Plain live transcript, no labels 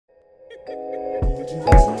I'm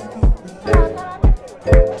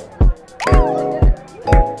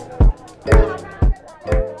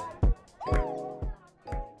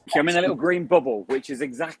in a little green bubble, which is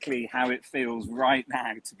exactly how it feels right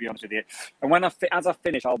now, to be honest with you. And when as I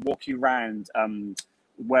finish, I'll walk you around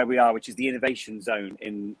where we are, which is the innovation zone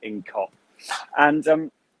in COP.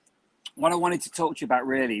 And what I wanted to talk to you about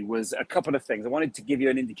really was a couple of things. I wanted to give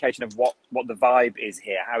you an indication of what the vibe is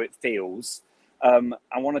here, how it feels. I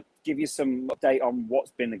want to give you some update on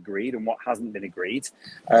what's been agreed and what hasn't been agreed.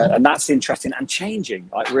 And that's interesting and changing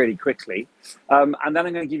like really quickly. And then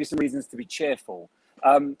I'm going to give you some reasons to be cheerful.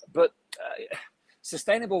 But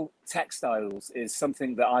sustainable textiles is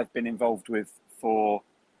something that I've been involved with for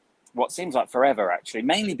what seems like forever, actually,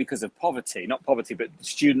 mainly because of poverty, not poverty, but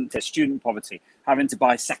student poverty. Having to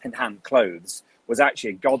buy secondhand clothes was actually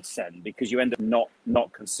a godsend because you end up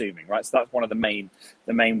not consuming, right? So that's one of the main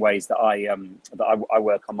ways that I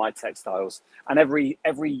work on my textiles. And every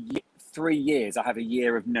 3 years, I have a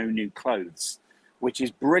year of no new clothes, which is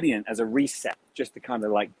brilliant as a reset, just to kind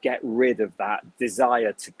of like get rid of that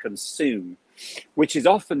desire to consume, which is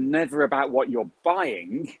often never about what you're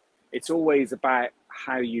buying. It's always about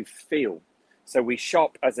how you feel. So we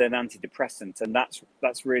shop as an antidepressant, and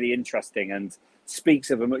that's really interesting and speaks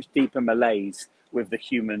of a much deeper malaise with the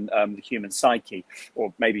human psyche,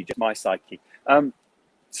 or maybe just my psyche.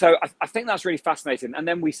 So I think that's really fascinating. And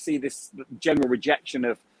then we see this general rejection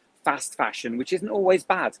of fast fashion, which isn't always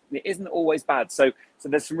bad. It isn't always bad. So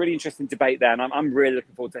there's some really interesting debate there, and I'm really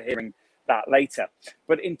looking forward to hearing that later.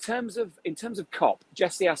 But in terms of COP,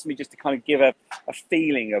 Jesse asked me just to kind of give a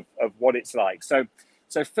feeling of what it's like. So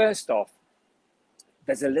first off,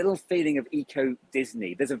 there's a little feeling of eco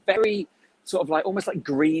Disney. There's a very sort of like almost like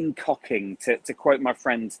green cocking, to quote my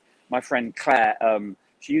friend Claire.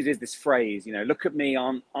 She uses this phrase, you know, look at me,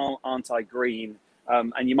 aren't I green?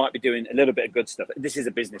 And you might be doing a little bit of good stuff. This is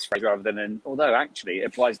a business phrase rather than although actually it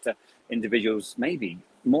applies to individuals maybe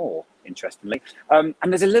more, interestingly. And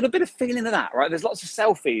there's a little bit of feeling of that, right? There's lots of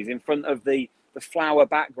selfies in front of the flower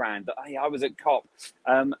background that hey, I was at COP,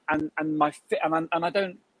 and I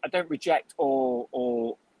don't reject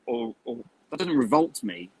or that doesn't revolts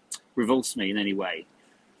me in any way.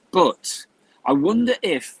 But I wonder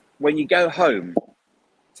if when you go home,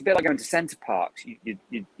 it's a bit like going to Centre Parks. You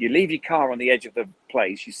leave your car on the edge of the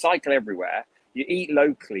place, you cycle everywhere, you eat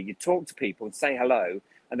locally, you talk to people and say hello,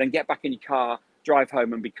 and then get back in your car, drive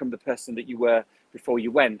home and become the person that you were before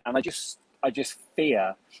you went. And I just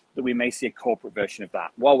fear that we may see a corporate version of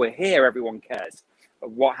that. While we're here, everyone cares.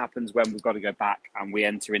 But what happens when we've got to go back and we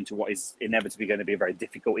enter into what is inevitably going to be a very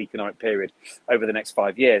difficult economic period over the next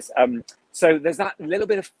 5 years? So there's that little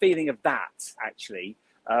bit of feeling of that, actually.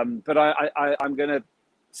 But I'm going to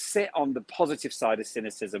sit on the positive side of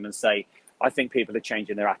cynicism and say, I think people are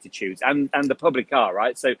changing their attitudes, and the public are,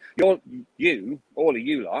 right? So all of you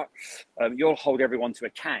lot, you'll hold everyone to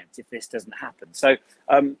account if this doesn't happen. So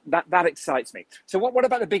that excites me. So what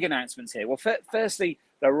about the big announcements here? Well, firstly,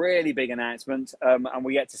 the really big announcement, and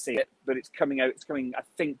we yet to see it, but it's coming out. It's coming, I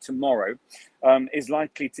think, tomorrow. Is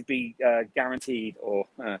likely to be guaranteed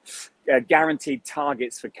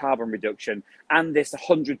targets for carbon reduction, and this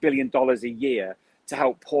 $100 billion a year to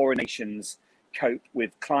help poorer nations cope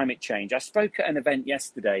with climate change. I spoke at an event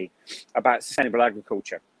yesterday about sustainable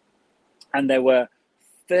agriculture, and there were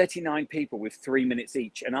 39 people with 3 minutes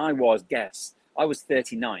each, and I was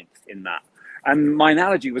 39th in that. And my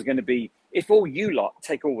analogy was going to be, if all you lot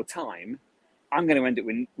take all the time, I'm going to end up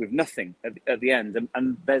with nothing at the end.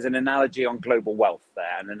 And there's an analogy on global wealth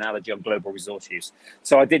there, an analogy on global resource use.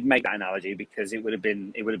 So I did make that analogy because it would have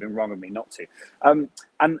been wrong of me not to. And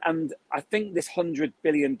I think this $100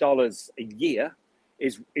 billion a year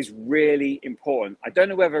is really important. I don't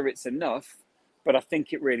know whether it's enough, but I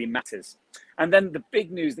think it really matters. And then the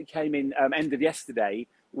big news that came in end of yesterday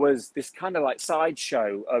was this kind of like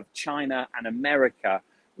sideshow of China and America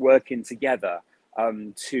working together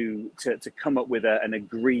to come up with an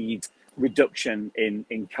agreed reduction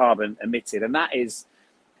in carbon emitted. And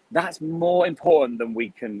that's more important than we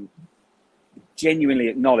can genuinely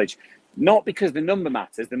acknowledge, not because the number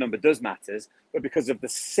matters, the number does matters, but because of the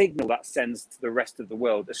signal that sends to the rest of the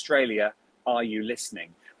world. Australia, are you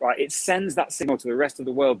listening? Right? It sends that signal to the rest of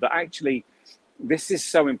the world that actually this is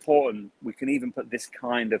so important. We can even put this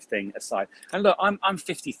kind of thing aside. And look, I'm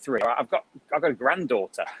 53. I've got a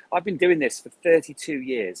granddaughter. I've been doing this for 32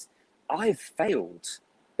 years. I've failed.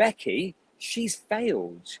 Becky, she's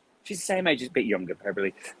failed. She's the same age, a bit younger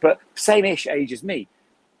probably, but same-ish age as me.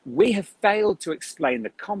 We have failed to explain the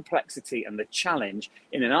complexity and the challenge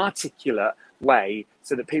in an articulate way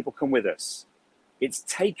so that people come with us. It's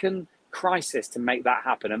taken crisis to make that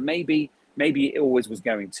happen, and maybe it always was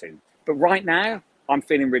going to. But right now, I'm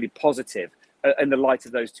feeling really positive in the light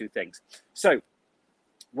of those two things. So,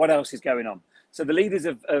 what else is going on? So the leaders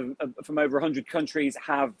from over 100 countries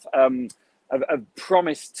have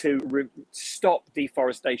promised to stop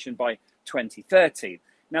deforestation by 2030.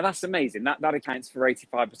 Now that's amazing. That accounts for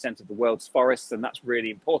 85% of the world's forests, and that's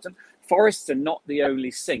really important. Forests are not the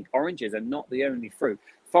only sink. Oranges are not the only fruit.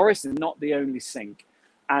 Forests are not the only sink.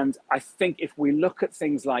 And I think if we look at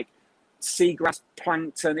things like seagrass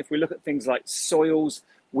plankton, if we look at things like soils,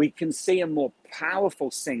 we can see a more powerful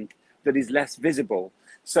sink that is less visible.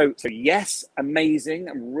 So yes, amazing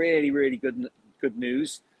and really good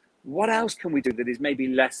news. What else can we do that is maybe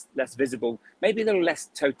less visible, maybe a little less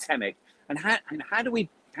totemic? And how do we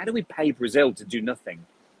pay Brazil to do nothing?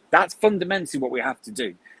 That's fundamentally what we have to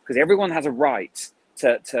do, because everyone has a right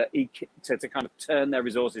to kind of turn their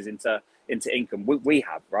resources into income. We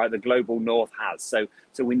have, right? The global north has. So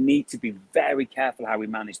we need to be very careful how we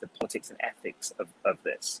manage the politics and ethics of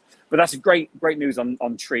this. But that's a great news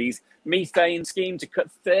on trees. Methane scheme to cut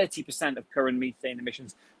 30% of current methane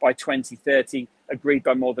emissions by 2030, agreed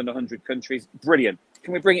by more than 100 countries. Brilliant.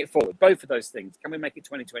 Can we bring it forward? Both of those things. Can we make it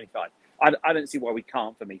 2025? I don't see why we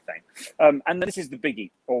can't for methane. And this is the biggie,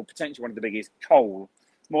 or potentially one of the biggies, coal.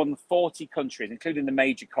 More than 40 countries, including the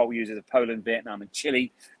major coal users of Poland, Vietnam, and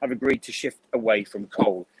Chile, have agreed to shift away from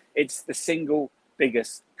coal. It's the single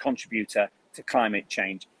biggest contributor to climate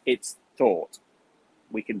change. It's thought.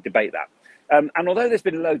 We can debate that. And although there's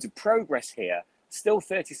been loads of progress here, still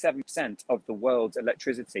 37% of the world's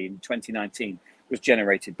electricity in 2019 was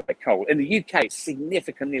generated by coal. In the UK, it's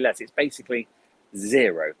significantly less. It's basically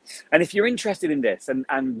zero. And if you're interested in this,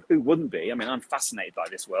 and who wouldn't be? I mean, I'm fascinated by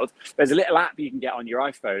this world. There's a little app you can get on your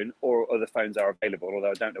iPhone, or other phones are available,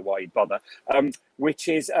 although I don't know why you'd bother, which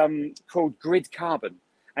is called Grid Carbon.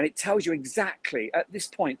 And it tells you exactly, at this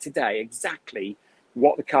point today, exactly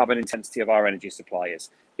what the carbon intensity of our energy supply is.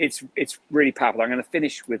 It's really powerful. I'm going to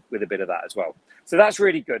finish with a bit of that as well. So that's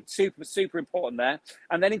really good. Super important there.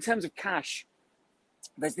 And then in terms of cash,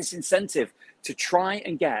 there's this incentive to try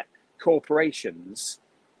and get corporations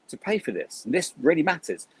to pay for this. And this really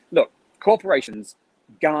matters. Look, corporations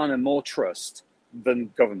garner more trust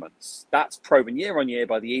than governments. That's proven year on year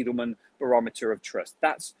by the Edelman Barometer of Trust.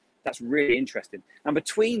 That's really interesting. And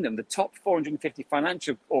between them, the top 450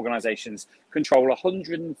 financial organizations control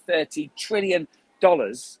 $130 trillion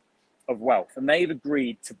of wealth. And they've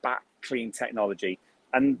agreed to back clean technology.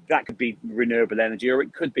 And that could be renewable energy, or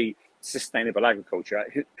it could be sustainable agriculture.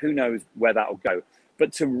 Who knows where that'll go?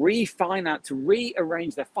 But to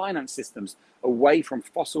rearrange their finance systems away from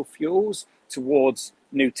fossil fuels towards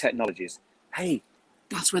new technologies. Hey,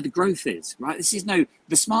 that's where the growth is, right?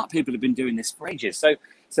 The smart people have been doing this for ages. So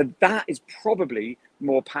that is probably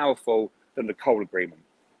more powerful than the coal agreement.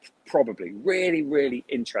 Probably. Really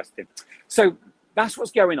interesting. So that's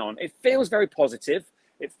what's going on. It feels very positive.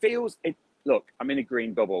 Look, I'm in a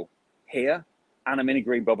green bubble here, and I'm in a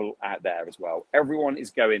green bubble out there as well. Everyone is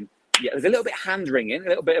going, yeah, there's a little bit hand-wringing, a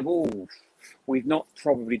little bit of, we've not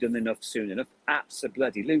probably done enough soon enough.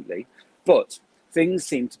 Absolutely. But things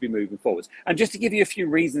seem to be moving forwards. And just to give you a few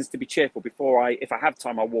reasons to be cheerful if I have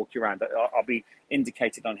time, I'll walk you around. I'll be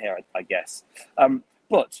indicated on here, I guess.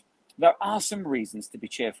 But there are some reasons to be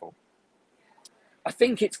cheerful. I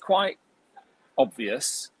think it's quite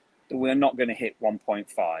obvious that we're not going to hit 1.5.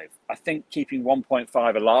 I think keeping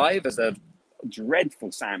 1.5 alive, as a dreadful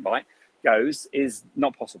soundbite goes, is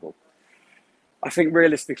not possible. I think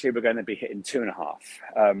realistically we're going to be hitting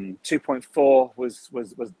 2.5. 2.4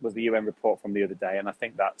 was the UN report from the other day, and I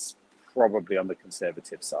think that's probably on the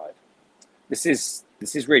conservative side. This is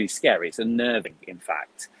really scary. It's unnerving, in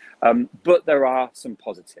fact. But there are some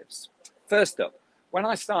positives. First up, when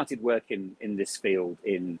I started working in this field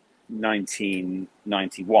in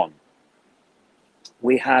 1991,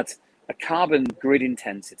 we had a carbon grid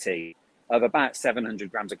intensity of about 700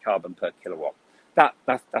 grams of carbon per kilowatt.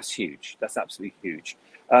 That's huge. That's absolutely huge.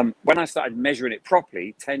 When I started measuring it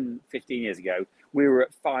properly 10, 15 years ago, we were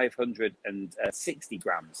at 560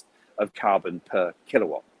 grams of carbon per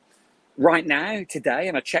kilowatt. Right now, today,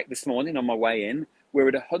 and I checked this morning on my way in, we're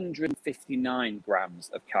at 159 grams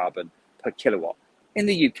of carbon per kilowatt in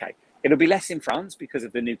the UK. It'll be less in France because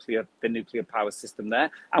of the nuclear power system there,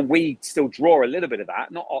 and we still draw a little bit of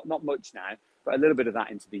that, not much now, but a little bit of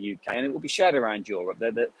that into the UK, and it will be shared around Europe.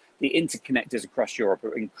 The interconnectors across Europe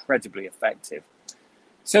are incredibly effective.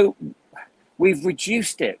 So we've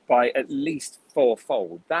reduced it by at least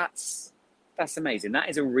fourfold. That's amazing. That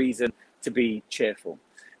is a reason to be cheerful.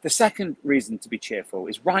 The second reason to be cheerful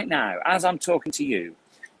is right now, as I'm talking to you,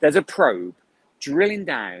 there's a probe drilling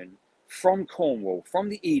down from Cornwall, from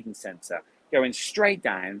the Eden Centre, going straight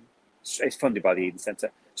down. It's funded by the Eden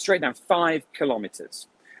Centre, straight down 5 kilometres.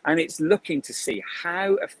 And it's looking to see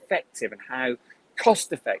how effective and how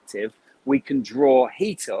cost effective we can draw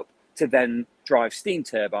heat up to then drive steam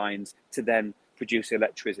turbines to then produce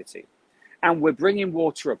electricity. And we're bringing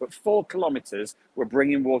water up at 4 kilometres, we're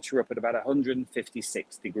bringing water up at about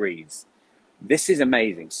 156 degrees. This is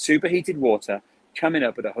amazing. Superheated water coming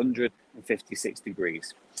up at 156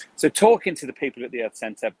 degrees. So talking to the people at the Earth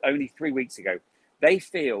Centre only 3 weeks ago, they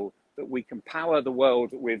feel that we can power the world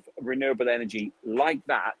with renewable energy like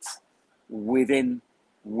that within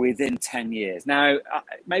 10 years. Now,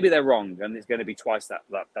 maybe they're wrong and it's going to be twice that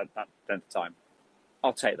time.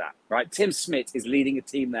 I'll take that, right? Tim Smith is leading a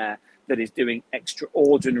team there that is doing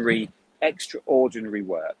extraordinary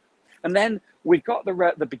work. And then we've got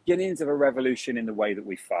the beginnings of a revolution in the way that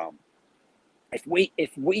we farm. If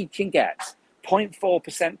we can get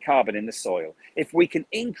 0.4% carbon in the soil, if we can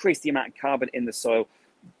increase the amount of carbon in the soil,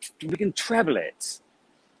 we can treble it.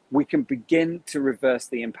 We can begin to reverse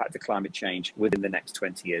the impact of climate change within the next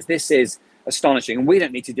 20 years. This is astonishing, and we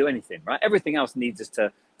don't need to do anything, right? Everything else needs us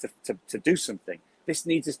to do something. This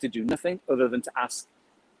needs us to do nothing other than to ask,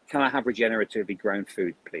 can I have regeneratively grown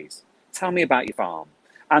food, please? Tell me about your farm.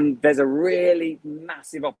 And there's a really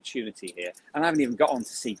massive opportunity here. And I haven't even got onto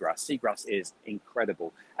seagrass. Seagrass is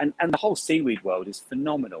incredible. And the whole seaweed world is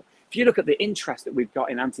phenomenal. If you look at the interest that we've got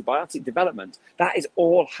in antibiotic development, that is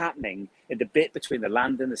all happening in the bit between the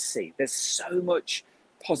land and the sea. There's so much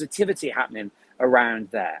positivity happening around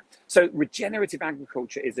there. So regenerative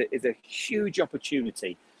agriculture is a huge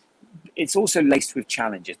opportunity. It's also laced with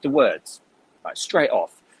challenges. The words, right, straight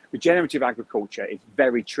off, regenerative agriculture is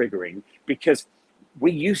very triggering because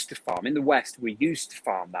we used to farm in the West, we used to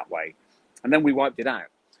farm that way, and then we wiped it out.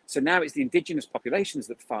 So now it's the indigenous populations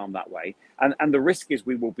that farm that way. And the risk is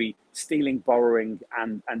we will be stealing, borrowing,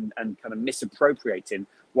 and kind of misappropriating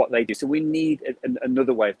what they do. So we need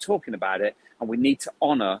another way of talking about it, and we need to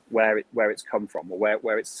honor where it's come from, or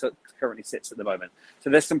where it currently sits at the moment. So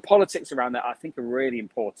there's some politics around that I think are really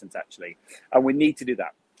important, actually, and we need to do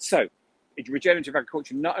that. So regenerative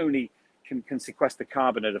agriculture not only can sequester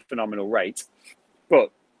carbon at a phenomenal rate, but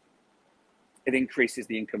it increases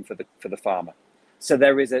the income for the farmer. So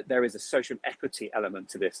there is a social equity element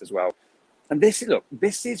to this as well. And this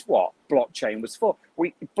is what blockchain was for.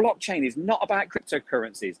 Blockchain is not about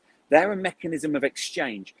cryptocurrencies. They're a mechanism of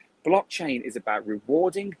exchange. Blockchain is about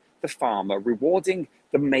rewarding the farmer, rewarding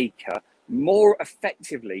the maker more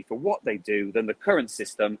effectively for what they do than the current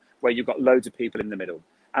system where you've got loads of people in the middle.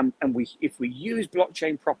 And if we use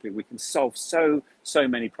blockchain properly, we can solve so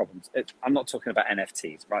many problems. I'm not talking about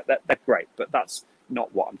NFTs, right? They're great, but that's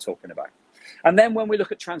not what I'm talking about. And then when we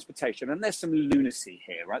look at transportation, and there's some lunacy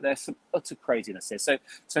here, right? There's some utter craziness here.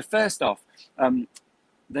 So first off,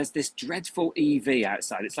 there's this dreadful EV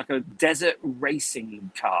outside. It's like a desert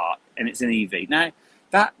racing car, and it's an EV. Now,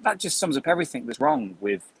 that just sums up everything that's wrong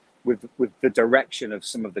with the direction of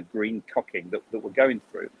some of the green cocking that we're going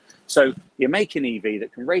through. So you make an EV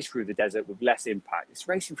that can race through the desert with less impact. It's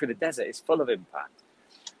racing through the desert. It's full of impact.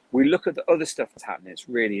 We look at the other stuff that's happening. It's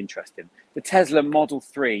really interesting. The Tesla Model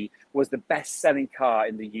 3 was the best-selling car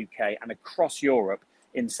in the UK and across Europe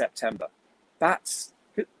in September. If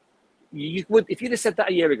you'd have said that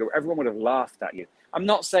a year ago, everyone would have laughed at you. I'm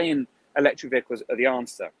not saying electric vehicles are the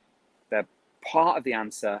answer. They're part of the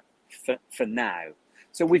answer for now.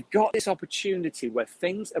 So we've got this opportunity where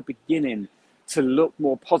things are beginning to look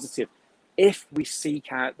more positive if we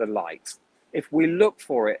seek out the light. If we look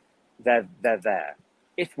for it, they're there.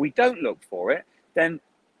 If we don't look for it, then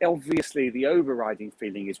obviously the overriding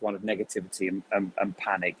feeling is one of negativity and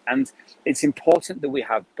panic. And it's important that we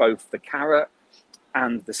have both the carrot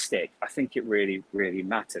and the stick. I think it really, really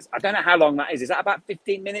matters. I don't know how long that is. Is that about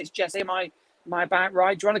 15 minutes, Jesse? Am I about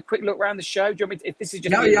right? Do you want a quick look around the show? Do you want me to, if this is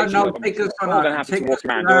just no, take us on. I'm going to have to walk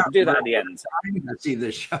around. I'll do that at the end. To see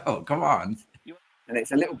the show. Come on. And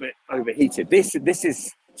it's a little bit overheated. This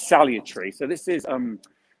is salutary. So this is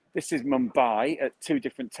Mumbai at 2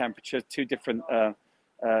 different temperatures, 2 different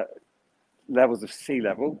levels of sea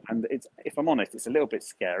level. And if I'm honest, it's a little bit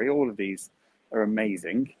scary. All of these are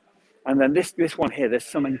amazing. And then this one here, there's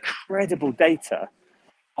some incredible data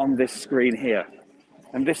on this screen here.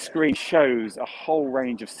 And this screen shows a whole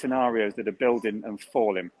range of scenarios that are building and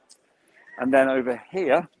falling. And then over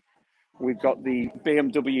here, we've got the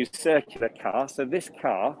BMW circular car. So this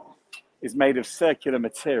car is made of circular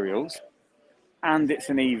materials, and it's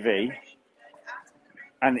an EV,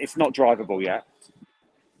 and it's not drivable yet,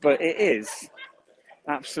 but it is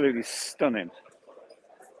absolutely stunning.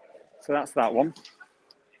 So that's that one.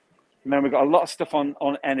 And then we've got a lot of stuff on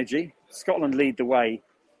energy. Scotland lead the way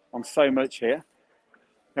on so much here.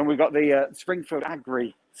 Then we've got the Springfield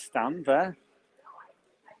Agri stand there.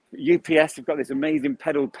 UPS have got this amazing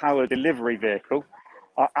pedal power delivery vehicle.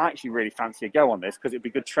 I actually really fancy a go on this because it'd be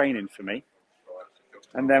good training for me.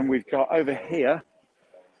 And then we've got over here,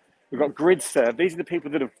 we've got GridServe. These are the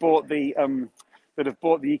people that have bought the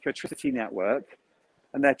Ecotricity network,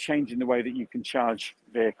 and they're changing the way that you can charge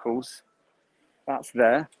vehicles. That's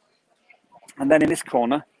there. And then in this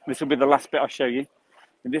corner, this will be the last bit I'll show you.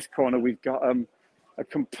 In this corner, we've got a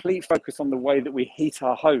complete focus on the way that we heat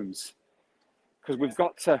our homes, because we've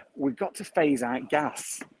got to phase out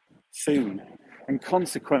gas soon, and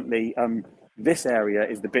consequently, this area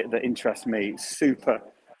is the bit that interests me. Super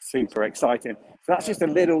exciting. So that's just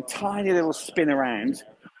a tiny little spin around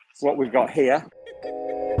what we've got here.